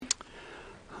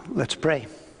Let's pray.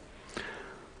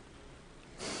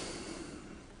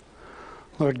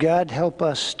 Lord God, help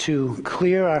us to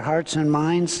clear our hearts and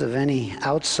minds of any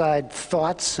outside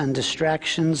thoughts and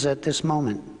distractions at this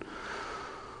moment.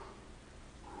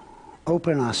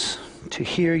 Open us to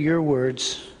hear your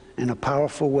words in a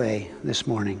powerful way this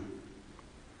morning.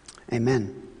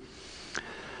 Amen.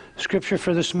 Scripture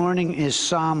for this morning is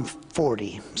Psalm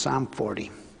 40. Psalm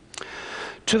 40.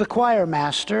 To the choir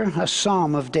master, a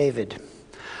psalm of David.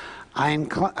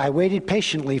 I waited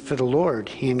patiently for the Lord.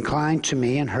 He inclined to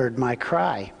me and heard my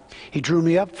cry. He drew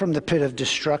me up from the pit of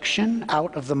destruction,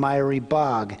 out of the miry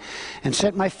bog, and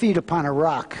set my feet upon a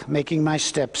rock, making my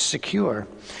steps secure.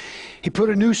 He put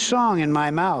a new song in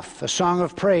my mouth, a song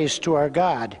of praise to our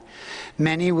God.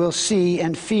 Many will see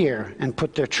and fear and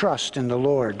put their trust in the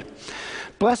Lord.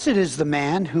 Blessed is the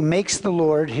man who makes the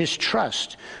Lord his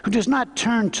trust, who does not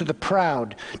turn to the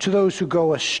proud, to those who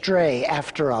go astray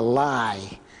after a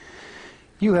lie.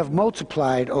 You have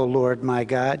multiplied, O Lord my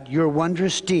God, your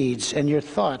wondrous deeds and your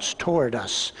thoughts toward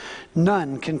us.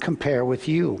 None can compare with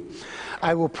you.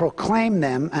 I will proclaim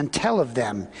them and tell of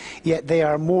them, yet they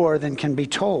are more than can be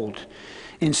told.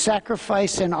 In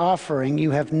sacrifice and offering you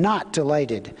have not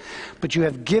delighted, but you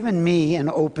have given me an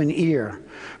open ear.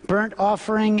 Burnt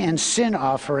offering and sin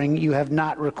offering you have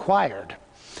not required.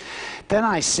 Then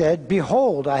I said,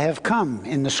 Behold, I have come.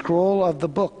 In the scroll of the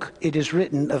book it is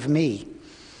written of me.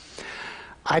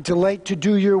 I delight to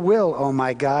do your will, O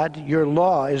my God. Your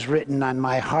law is written on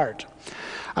my heart.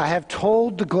 I have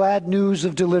told the glad news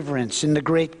of deliverance in the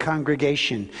great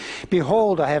congregation.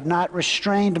 Behold, I have not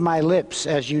restrained my lips,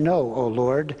 as you know, O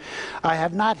Lord. I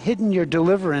have not hidden your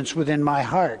deliverance within my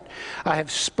heart. I have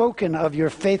spoken of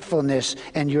your faithfulness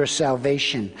and your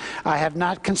salvation. I have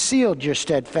not concealed your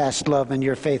steadfast love and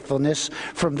your faithfulness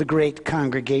from the great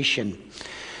congregation.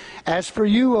 As for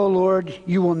you, O Lord,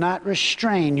 you will not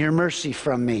restrain your mercy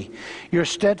from me. Your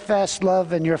steadfast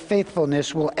love and your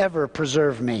faithfulness will ever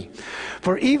preserve me.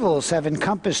 For evils have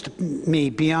encompassed me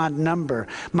beyond number.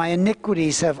 My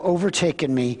iniquities have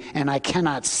overtaken me, and I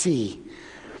cannot see.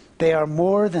 They are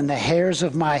more than the hairs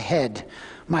of my head.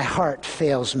 My heart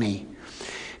fails me.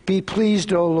 Be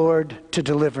pleased, O Lord, to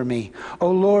deliver me.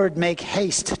 O Lord, make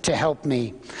haste to help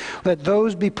me. Let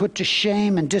those be put to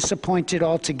shame and disappointed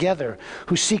altogether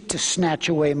who seek to snatch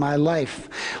away my life.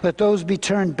 Let those be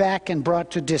turned back and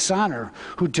brought to dishonor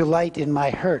who delight in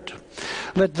my hurt.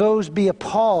 Let those be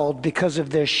appalled because of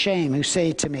their shame who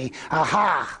say to me,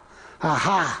 Aha!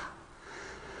 Aha!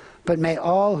 But may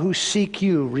all who seek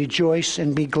you rejoice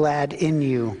and be glad in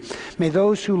you. May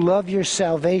those who love your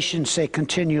salvation say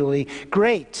continually,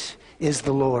 Great is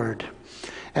the Lord.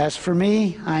 As for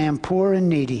me, I am poor and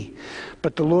needy,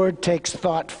 but the Lord takes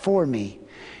thought for me.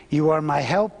 You are my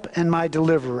help and my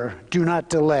deliverer. Do not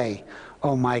delay,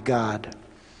 O my God.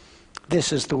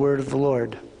 This is the word of the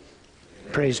Lord.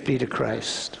 Praise be to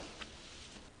Christ.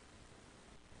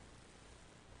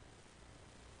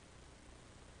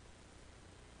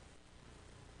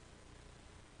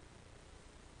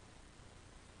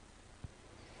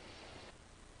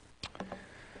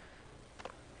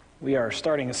 We are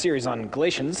starting a series on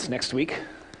Galatians next week.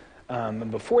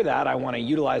 And before that, I want to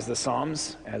utilize the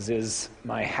Psalms, as is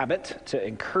my habit, to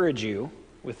encourage you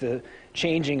with the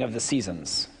changing of the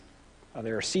seasons.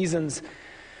 There are seasons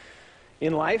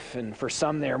in life, and for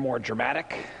some they are more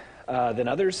dramatic than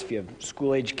others. If you have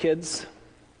school-age kids,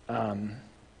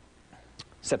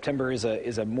 September is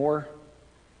a more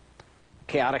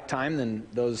chaotic time than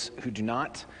those who do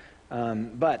not.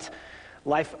 But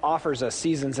life offers us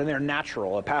seasons, and they're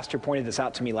natural. A pastor pointed this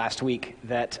out to me last week,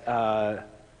 that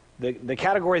the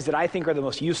categories that I think are the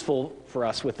most useful for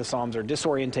us with the Psalms are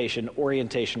disorientation,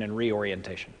 orientation, and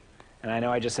reorientation. And I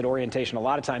know I just said orientation a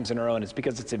lot of times in a row, and it's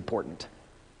because it's important.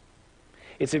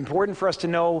 It's important for us to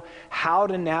know how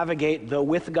to navigate the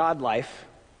with God life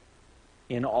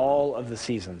in all of the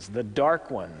seasons, the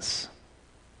dark ones.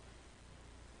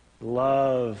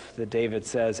 Love that David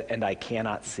says, and I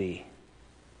cannot see.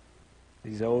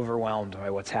 He's overwhelmed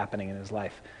by what's happening in his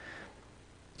life.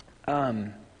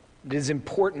 It is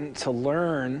important to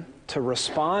learn to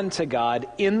respond to God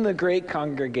in the great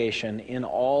congregation in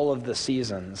all of the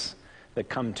seasons that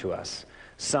come to us.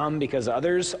 Some because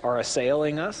others are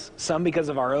assailing us. Some because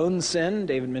of our own sin.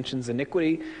 David mentions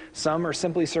iniquity. Some are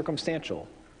simply circumstantial.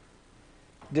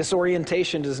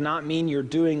 Disorientation does not mean you're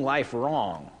doing life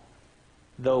wrong,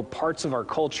 though parts of our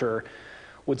culture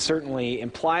would certainly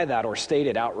imply that or state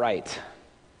it outright.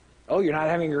 Oh, you're not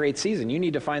having a great season. You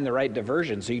need to find the right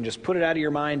diversion so you can just put it out of your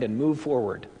mind and move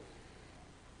forward.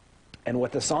 And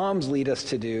what the Psalms lead us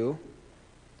to do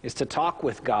is to talk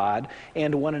with God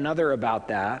and one another about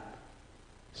that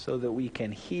so that we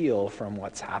can heal from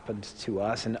what's happened to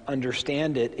us and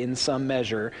understand it in some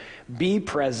measure, be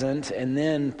present, and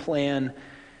then plan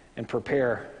and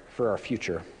prepare for our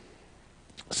future.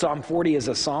 Psalm 40 is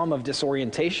a psalm of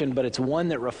disorientation, but it's one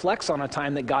that reflects on a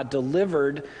time that God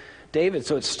delivered David.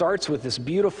 So it starts with this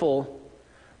beautiful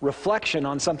reflection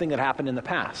on something that happened in the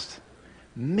past.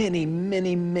 Many,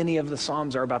 many, many of the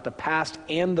Psalms are about the past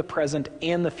and the present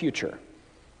and the future,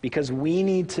 because we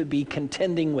need to be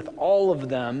contending with all of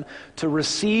them to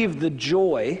receive the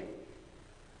joy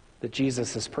that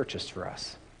Jesus has purchased for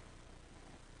us.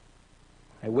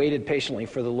 I waited patiently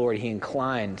for the Lord. He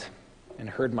inclined and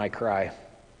heard my cry.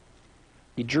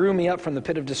 He drew me up from the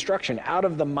pit of destruction, out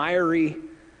of the miry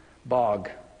bog,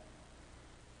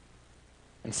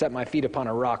 and set my feet upon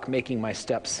a rock, making my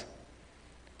steps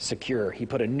secure. He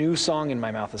put a new song in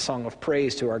my mouth, a song of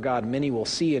praise to our God. Many will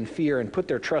see and fear and put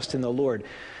their trust in the Lord.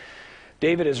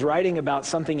 David is writing about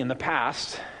something in the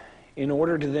past in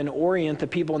order to then orient the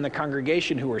people in the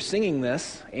congregation who are singing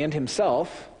this, and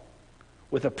himself,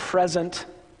 with a present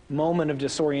moment of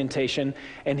disorientation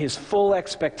and his full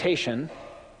expectation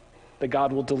that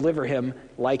God will deliver him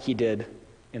like he did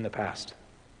in the past.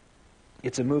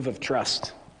 It's a move of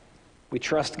trust. We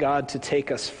trust God to take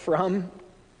us from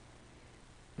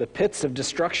the pits of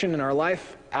destruction in our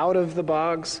life, out of the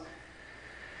bogs,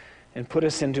 and put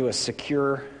us into a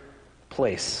secure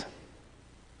place.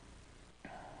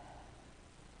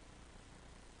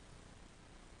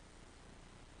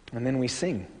 And then we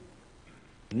sing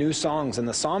new songs. And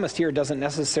the psalmist here doesn't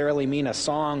necessarily mean a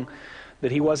song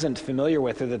that he wasn't familiar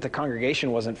with or that the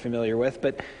congregation wasn't familiar with.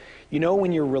 But you know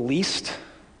when you're released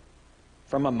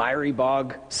from a miry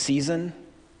bog season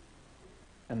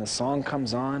and the song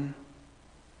comes on,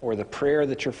 or the prayer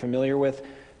that you're familiar with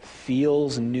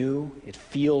feels new, it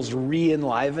feels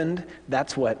re-enlivened,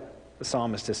 that's what the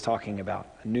psalmist is talking about.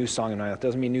 A new song in my life.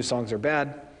 Doesn't mean new songs are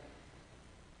bad.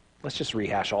 Let's just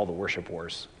rehash all the worship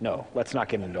wars. No, let's not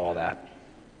get into all that.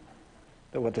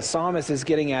 But what the psalmist is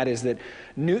getting at is that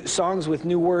new songs with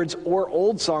new words or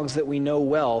old songs that we know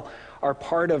well are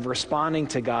part of responding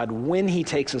to God when he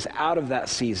takes us out of that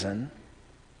season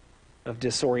of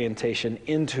disorientation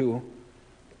into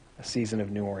a season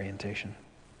of new orientation.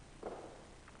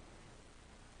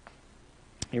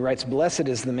 He writes, "Blessed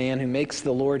is the man who makes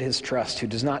the Lord his trust, who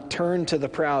does not turn to the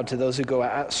proud, to those who go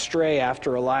astray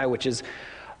after a lie," which is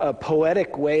a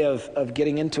poetic way of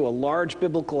getting into a large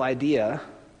biblical idea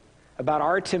about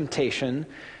our temptation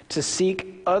to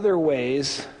seek other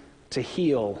ways to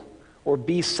heal or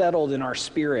be settled in our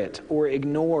spirit or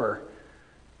ignore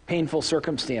painful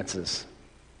circumstances.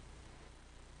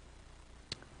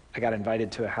 I got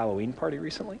invited to a Halloween party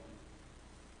recently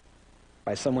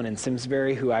by someone in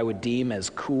Simsbury who I would deem as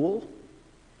cool.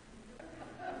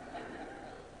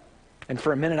 And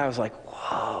for a minute I was like,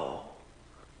 whoa,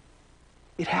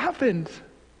 it happened.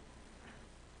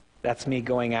 That's me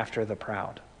going after the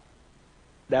proud.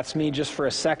 That's me just for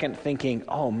a second thinking,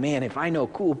 oh man, if I know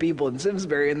cool people in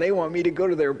Simsbury and they want me to go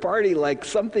to their party, like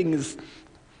something is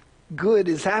good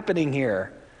is happening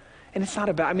here. And it's not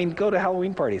about, go to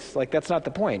Halloween parties. Like, that's not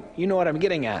the point. You know what I'm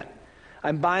getting at.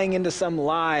 I'm buying into some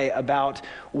lie about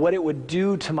what it would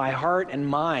do to my heart and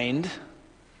mind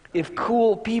if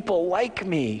cool people like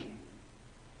me.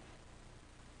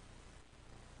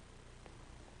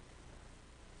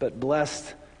 But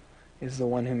blessed is the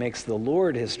one who makes the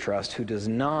Lord his trust, who does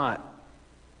not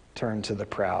turn to the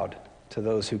proud, to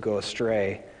those who go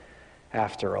astray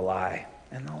after a lie.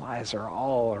 And the lies are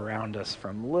all around us,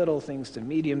 from little things to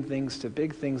medium things to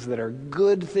big things that are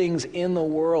good things in the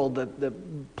world that the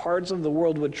parts of the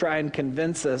world would try and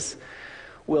convince us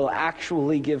will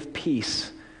actually give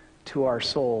peace to our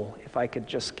soul if I could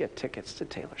just get tickets to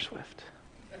Taylor Swift.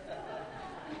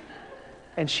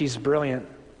 And she's brilliant.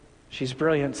 She's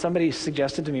brilliant. Somebody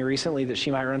suggested to me recently that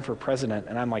she might run for president,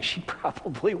 and I'm like, she'd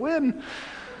probably win.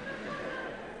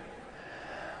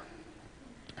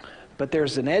 But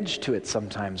there's an edge to it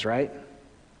sometimes, right?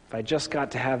 If I just got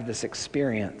to have this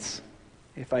experience,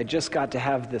 if I just got to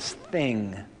have this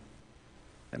thing,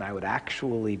 then I would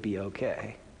actually be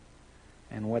okay.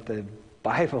 And what the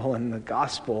Bible and the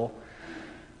gospel,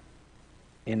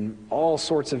 in all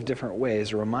sorts of different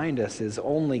ways, remind us is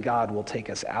only God will take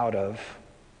us out of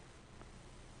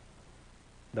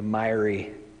the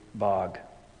miry bog.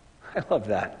 I love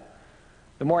that.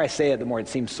 The more I say it, the more it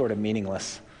seems sort of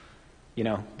meaningless. You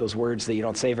know, those words that you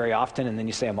don't say very often, and then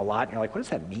you say them a lot, and you're like, what does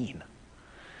that mean?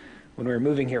 When we were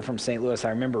moving here from St. Louis,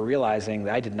 I remember realizing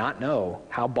that I did not know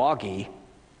how boggy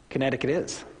Connecticut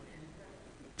is.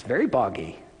 It's very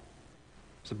boggy.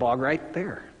 There's a bog right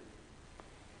there.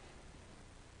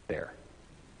 There.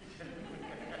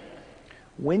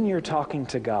 when you're talking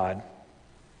to God,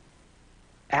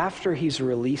 after he's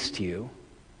released you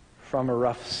from a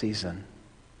rough season,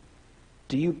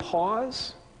 do you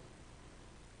pause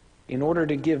in order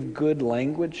to give good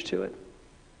language to it?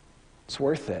 It's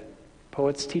worth it.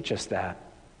 Poets teach us that.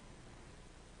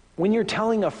 When you're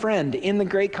telling a friend in the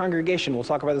great congregation, we'll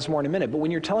talk about this more in a minute, but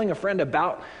when you're telling a friend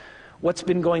about what's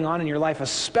been going on in your life,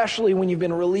 especially when you've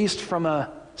been released from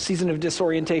a season of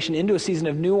disorientation into a season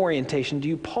of new orientation, do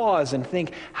you pause and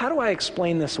think, how do I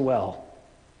explain this well?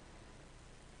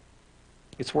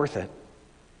 It's worth it.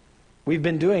 We've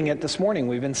been doing it this morning.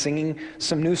 We've been singing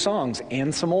some new songs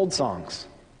and some old songs.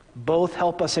 Both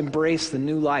help us embrace the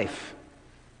new life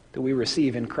that we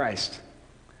receive in Christ.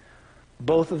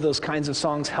 Both of those kinds of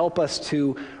songs help us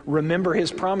to remember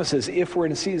his promises if we're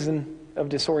in a season of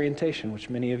disorientation, which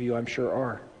many of you, I'm sure,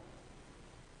 are.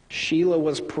 Sheila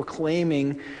was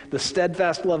proclaiming the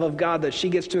steadfast love of God that she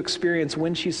gets to experience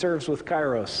when she serves with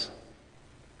Kairos.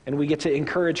 And we get to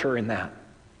encourage her in that.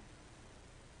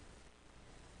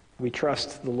 We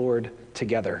trust the Lord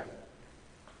together.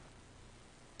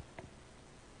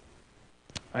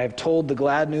 I have told the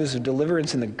glad news of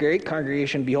deliverance in the great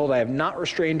congregation. Behold, I have not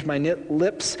restrained my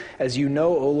lips. As you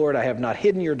know, O Lord, I have not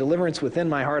hidden your deliverance within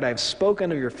my heart. I have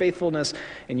spoken of your faithfulness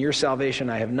and your salvation.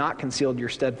 I have not concealed your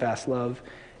steadfast love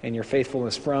and your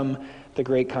faithfulness from the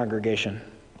great congregation.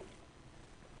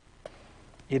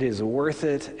 It is worth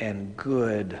it and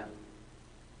good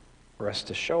for us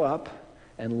to show up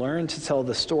and learn to tell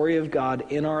the story of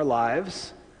God in our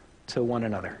lives to one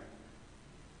another.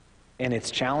 And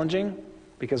it's challenging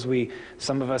because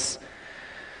some of us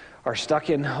are stuck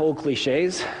in old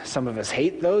cliches. Some of us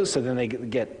hate those, so then they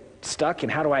get stuck in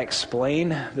how do I explain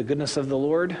the goodness of the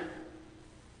Lord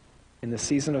in the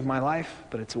season of my life?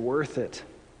 But it's worth it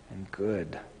and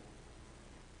good.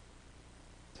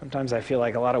 Sometimes I feel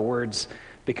like a lot of words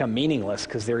become meaningless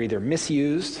because they're either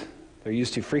misused, they're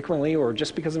used too frequently, or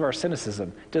just because of our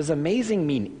cynicism. Does amazing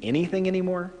mean anything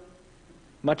anymore?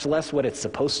 Much less what it's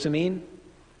supposed to mean?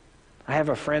 I have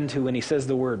a friend who, when he says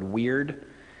the word weird,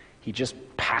 he just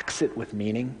packs it with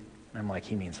meaning. And I'm like,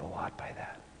 he means a lot by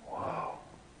that. Whoa.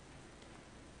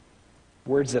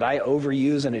 Words that I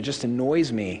overuse and it just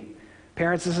annoys me.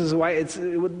 Parents, this is why it's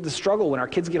the struggle. When our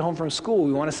kids get home from school,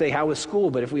 we want to say, how was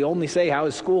school? But if we only say, how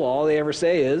was school, all they ever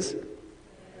say is,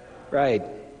 right.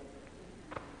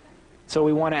 So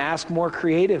we want to ask more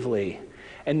creatively.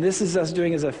 And this is us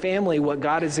doing as a family what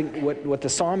the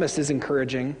psalmist is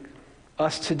encouraging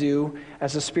us to do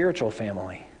as a spiritual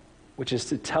family, which is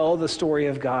to tell the story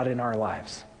of God in our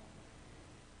lives.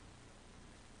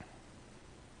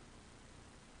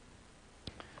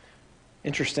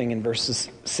 Interesting, in verses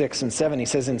 6 and 7, he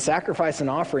says, in sacrifice and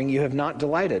offering you have not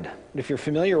delighted. If you're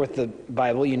familiar with the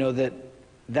Bible, you know that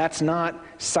that's not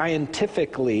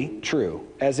scientifically true,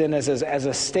 as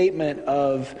a statement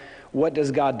of what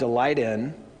does God delight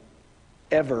in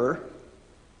ever.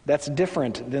 That's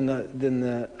different than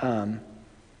the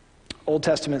Old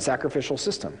Testament sacrificial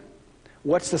system.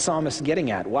 What's the psalmist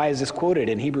getting at? Why is this quoted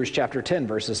in Hebrews chapter 10,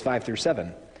 verses 5 through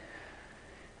 7?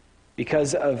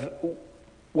 Because of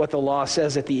what the law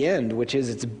says at the end, which is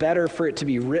it's better for it to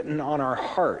be written on our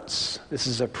hearts. This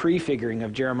is a prefiguring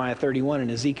of Jeremiah 31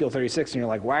 and Ezekiel 36, and you're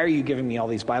like, why are you giving me all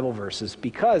these Bible verses?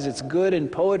 Because it's good in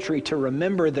poetry to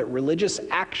remember that religious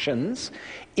actions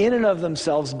in and of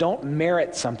themselves don't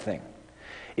merit something.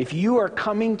 If you are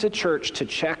coming to church to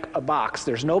check a box,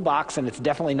 there's no box and it's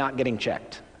definitely not getting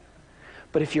checked.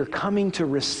 But if you're coming to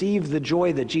receive the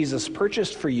joy that Jesus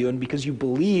purchased for you, and because you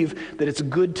believe that it's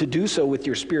good to do so with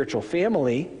your spiritual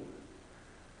family,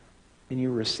 then you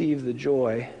receive the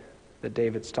joy that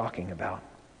David's talking about.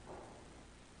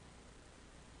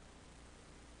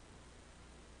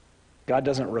 God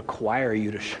doesn't require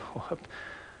you to show up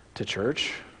to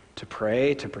church, to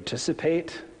pray, to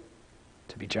participate,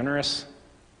 to be generous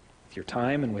with your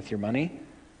time and with your money.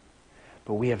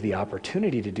 But we have the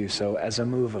opportunity to do so as a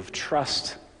move of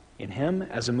trust in him,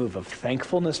 as a move of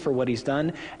thankfulness for what he's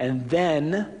done, and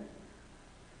then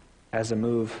as a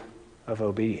move of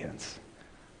obedience.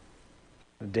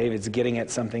 David's getting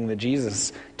at something that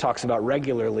Jesus talks about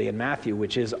regularly in Matthew,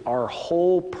 which is our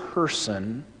whole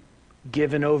person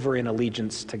given over in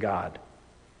allegiance to God.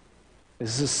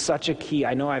 This is such a key.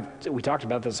 I know we talked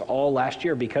about this all last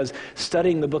year because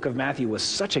studying the book of Matthew was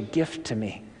such a gift to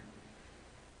me.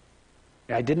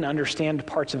 I didn't understand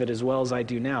parts of it as well as I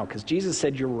do now, because Jesus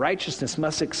said your righteousness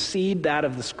must exceed that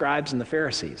of the scribes and the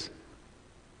Pharisees,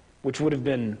 which would have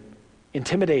been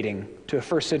intimidating to a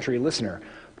first century listener.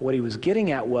 But what he was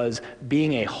getting at was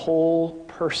being a whole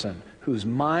person whose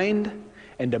mind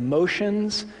and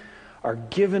emotions are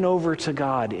given over to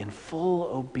God in full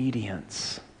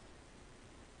obedience,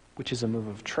 which is a move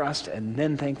of trust and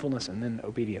then thankfulness and then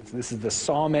obedience. This is the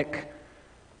psalmic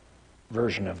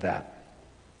version of that.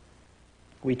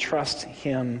 We trust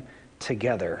him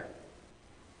together.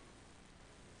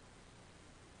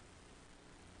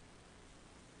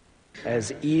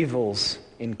 As evils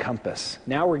encompass.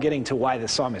 Now we're getting to why the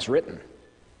psalm is written.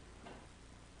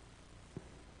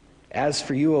 As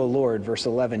for you, O Lord, verse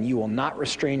 11, you will not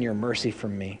restrain your mercy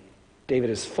from me. David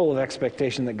is full of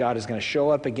expectation that God is going to show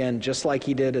up again just like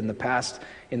he did in the past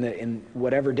in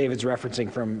whatever David's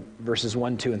referencing from verses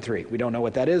 1, 2, and 3. We don't know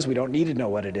what that is. We don't need to know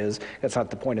what it is. That's not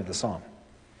the point of the psalm.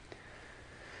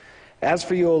 As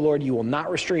for you, O Lord, you will not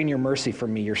restrain your mercy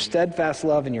from me. Your steadfast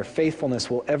love and your faithfulness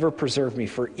will ever preserve me,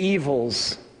 for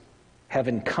evils have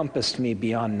encompassed me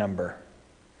beyond number.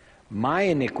 My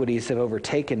iniquities have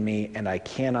overtaken me, and I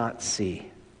cannot see.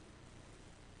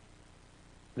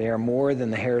 They are more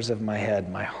than the hairs of my head.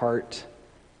 My heart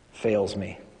fails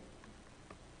me.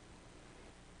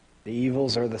 The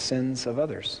evils are the sins of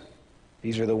others.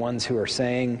 These are the ones who are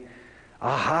saying,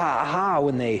 aha, aha,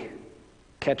 when they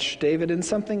catch David in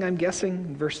something, I'm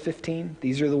guessing, verse 15.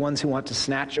 These are the ones who want to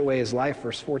snatch away his life,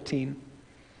 verse 14.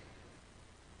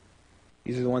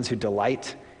 These are the ones who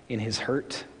delight in his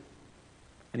hurt.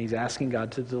 And he's asking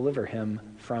God to deliver him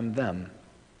from them.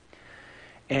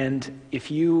 And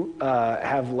if you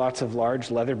have lots of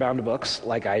large leather-bound books,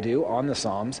 like I do, on the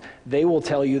Psalms, they will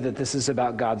tell you that this is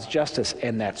about God's justice,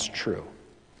 and that's true.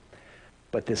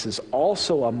 But this is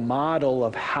also a model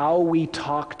of how we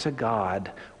talk to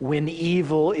God when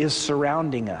evil is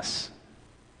surrounding us.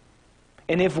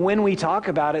 And if when we talk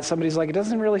about it, somebody's like, it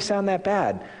doesn't really sound that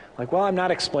bad. Like, well, I'm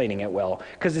not explaining it well,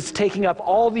 because it's taking up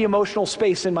all the emotional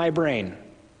space in my brain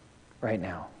right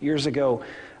now. Years ago,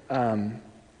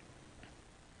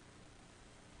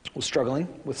 was struggling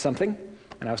with something,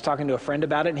 and I was talking to a friend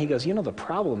about it, and he goes, the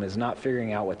problem is not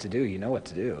figuring out what to do. You know what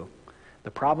to do. The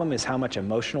problem is how much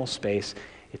emotional space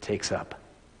it takes up.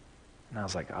 And I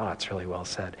was like, it's really well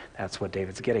said. That's what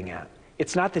David's getting at.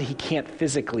 It's not that he can't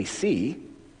physically see.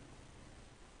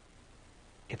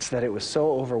 It's that it was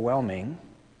so overwhelming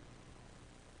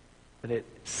that it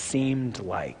seemed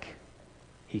like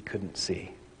he couldn't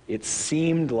see. It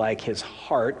seemed like his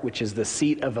heart, which is the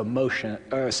seat of emotion,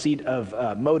 or seat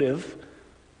of motive,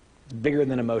 bigger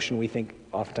than emotion.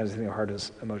 Oftentimes we think of heart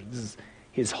as emotion.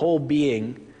 His whole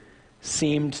being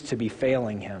seemed to be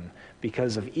failing him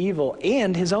because of evil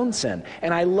and his own sin.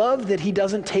 And I love that he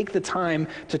doesn't take the time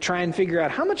to try and figure out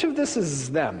how much of this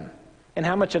is them and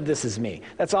how much of this is me.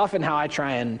 That's often how I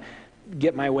try and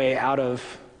get my way out of,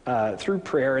 through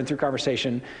prayer and through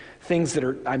conversation, things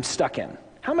that I'm stuck in.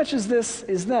 How much is this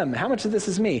is them? How much of this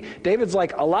is me? David's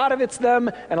like, a lot of it's them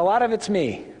and a lot of it's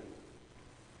me.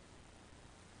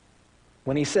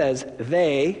 When he says,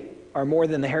 they are more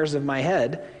than the hairs of my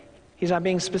head, he's not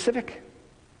being specific.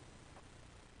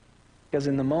 Because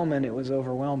in the moment, it was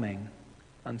overwhelming,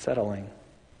 unsettling,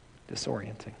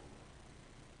 disorienting.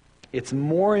 It's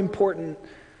more important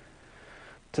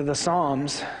to the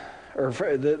Psalms, or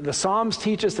the Psalms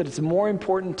teach us that it's more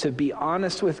important to be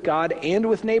honest with God and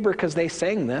with neighbor, because they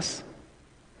sang this.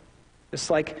 Just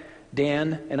like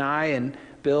Dan and I and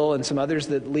Bill and some others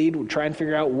that lead would try and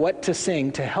figure out what to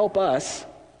sing to help us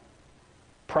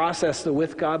process the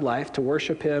with God life, to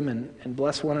worship him and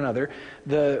bless one another.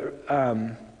 The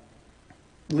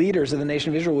leaders of the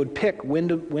nation of Israel would pick when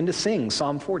to sing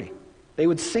Psalm 40. They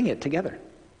would sing it together.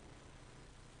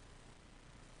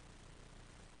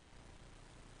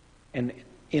 And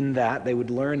in that, they would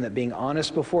learn that being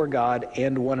honest before God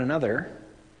and one another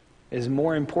is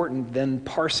more important than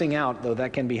parsing out, though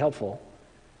that can be helpful.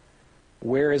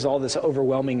 Where is all this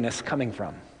overwhelmingness coming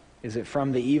from? Is it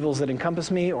from the evils that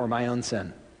encompass me or my own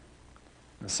sin?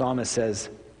 The psalmist says,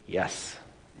 yes.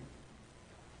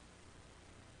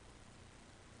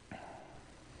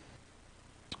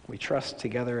 We trust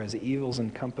together as evils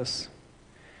encompass,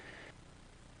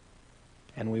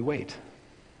 and we wait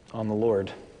on the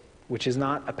Lord, which is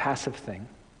not a passive thing.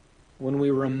 When we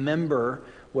remember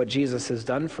what Jesus has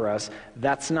done for us,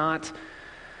 that's not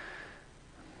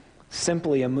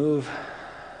simply a move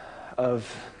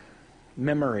of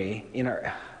memory in our...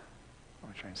 What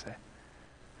am I trying to say?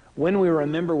 When we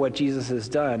remember what Jesus has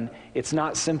done, it's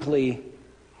not simply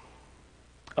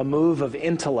a move of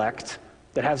intellect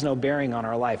that has no bearing on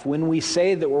our life. When we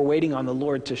say that we're waiting on the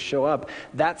Lord to show up,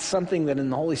 that's something that in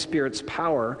the Holy Spirit's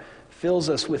power fills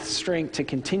us with strength to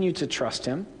continue to trust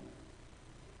him,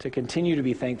 to continue to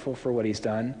be thankful for what he's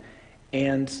done,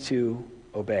 and to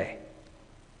obey.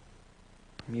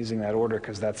 I'm using that order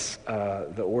because that's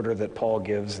the order that Paul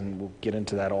gives, and we'll get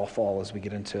into that all fall as we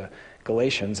get into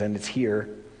Galatians, and it's here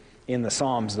in the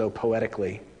Psalms, though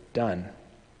poetically done.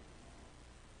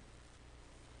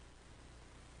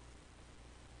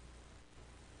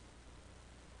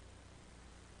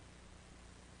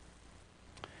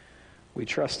 We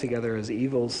trust together as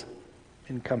evils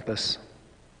encompass.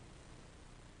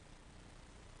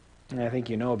 And I think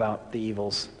you know about the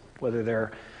evils, whether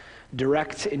they're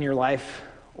direct in your life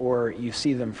or you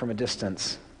see them from a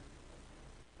distance.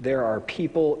 There are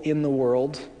people in the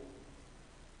world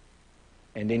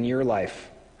and in your life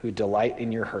who delight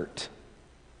in your hurt,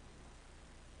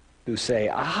 who say,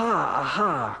 aha,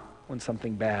 aha, when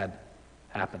something bad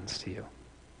happens to you.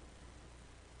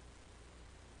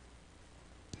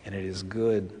 And it is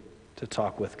good to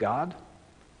talk with God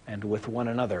and with one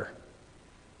another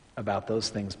about those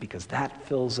things, because that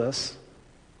fills us,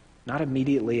 not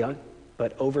immediately,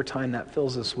 but over time that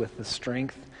fills us with the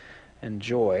strength and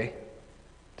joy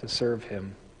to serve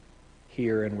him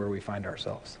here and where we find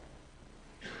ourselves.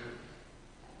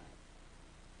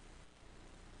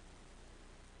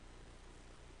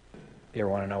 You ever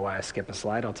want to know why I skip a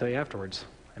slide? I'll tell you afterwards.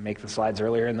 I make the slides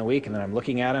earlier in the week, and then I'm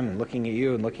looking at them and looking at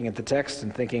you and looking at the text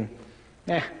and thinking,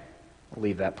 I'll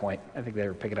leave that point. I think they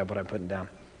were picking up what I'm putting down.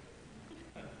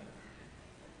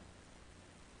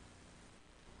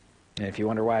 And if you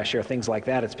wonder why I share things like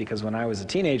that, it's because when I was a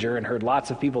teenager and heard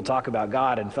lots of people talk about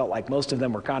God and felt like most of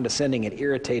them were condescending, it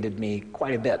irritated me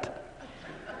quite a bit.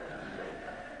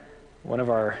 One of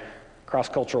our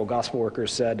cross-cultural gospel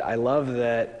workers said, I love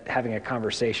that having a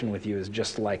conversation with you is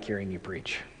just like hearing you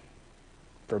preach.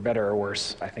 For better or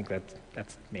worse, I think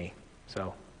that's me.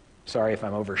 So, sorry if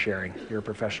I'm oversharing. You're a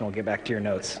professional. Get back to your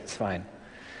notes. It's fine.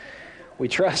 We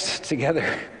trust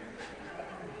together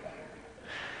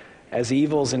as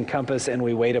evils encompass, and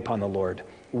we wait upon the Lord.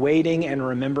 Waiting and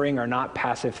remembering are not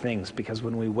passive things, because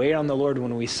when we wait on the Lord,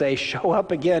 when we say, show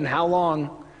up again, how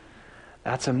long?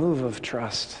 That's a move of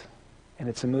trust. And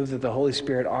it's a move that the Holy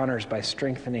Spirit honors by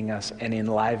strengthening us and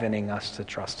enlivening us to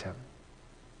trust him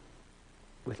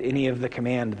with any of the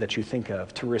command that you think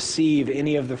of, to receive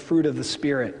any of the fruit of the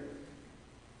Spirit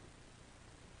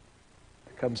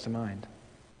that comes to mind,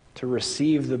 to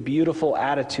receive the beautiful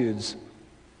attitudes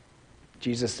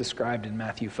Jesus described in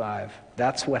Matthew 5.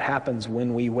 That's what happens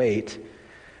when we wait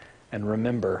and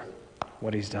remember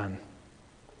what he's done.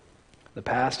 The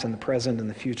past and the present and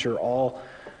the future all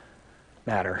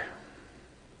matter.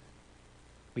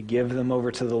 We give them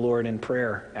over to the Lord in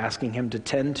prayer, asking him to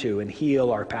tend to and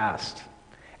heal our past,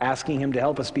 asking him to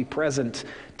help us be present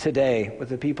today with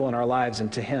the people in our lives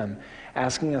and to him,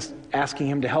 asking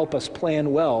him to help us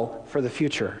plan well for the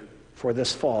future, for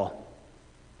this fall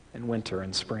and winter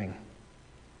and spring.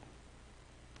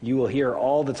 You will hear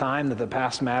all the time that the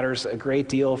past matters a great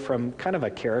deal from kind of a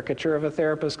caricature of a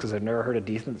therapist, because I've never heard a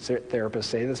decent therapist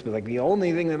say this, but like the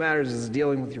only thing that matters is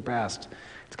dealing with your past.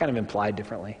 It's kind of implied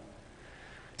differently.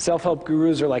 Self-help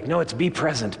gurus are like, no, it's be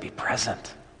present, be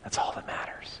present. That's all that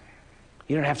matters.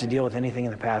 You don't have to deal with anything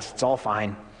in the past. It's all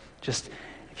fine. Just,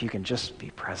 if you can just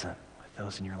be present with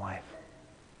those in your life.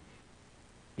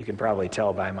 You can probably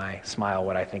tell by my smile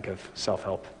what I think of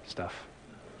self-help stuff.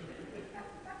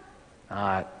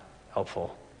 Not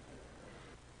helpful.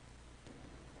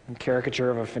 A caricature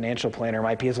of a financial planner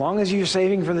might be, as long as you're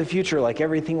saving for the future, like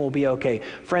everything will be okay.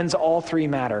 Friends, all three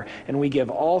matter, and we give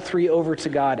all three over to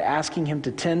God, asking him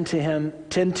to tend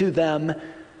to them,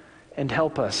 and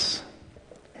help us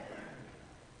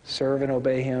serve and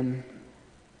obey him.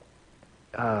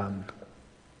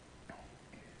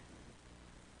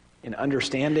 In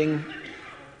understanding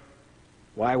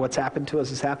why what's happened to us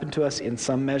has happened to us in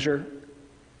some measure,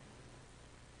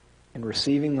 in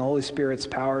receiving the Holy Spirit's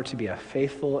power to be a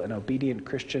faithful and obedient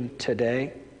Christian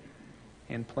today,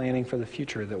 and planning for the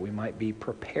future that we might be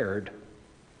prepared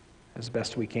as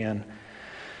best we can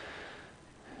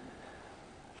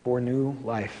for new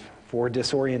life, for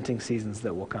disorienting seasons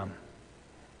that will come.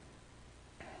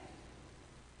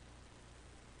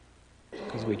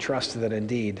 Because we trust that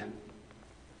indeed,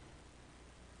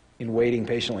 in waiting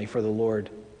patiently for the Lord,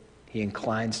 he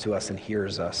inclines to us and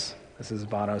hears us. This is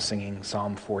Bono singing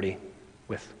Psalm 40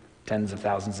 with tens of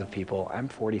thousands of people. I'm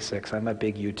 46. I'm a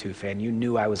big U2 fan. You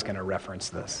knew I was going to reference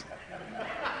this.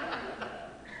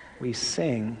 We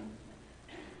sing,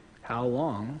 how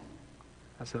long?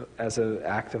 As an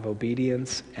act of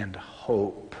obedience and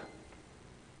hope,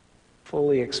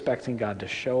 fully expecting God to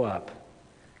show up,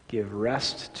 give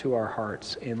rest to our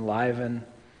hearts, enliven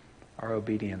our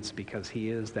obedience, because he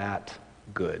is that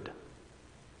good.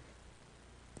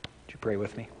 Would you pray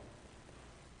with me?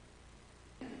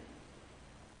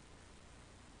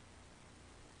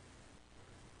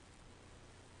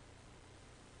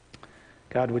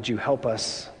 God, would you help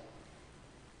us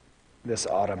this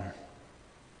autumn,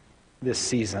 this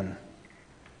season,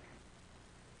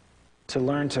 to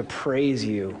learn to praise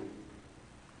you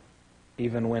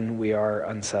even when we are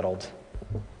unsettled,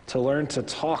 to learn to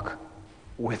talk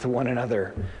with one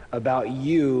another about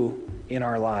you in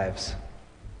our lives,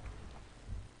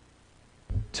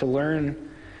 to learn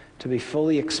to be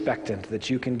fully expectant that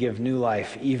you can give new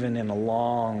life even in a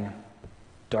long,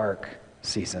 dark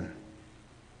season.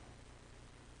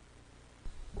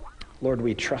 Lord,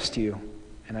 we trust you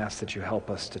and ask that you help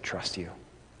us to trust you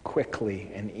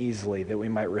quickly and easily, that we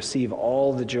might receive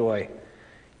all the joy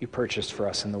you purchased for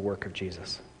us in the work of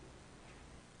Jesus.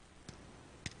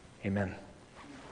 Amen.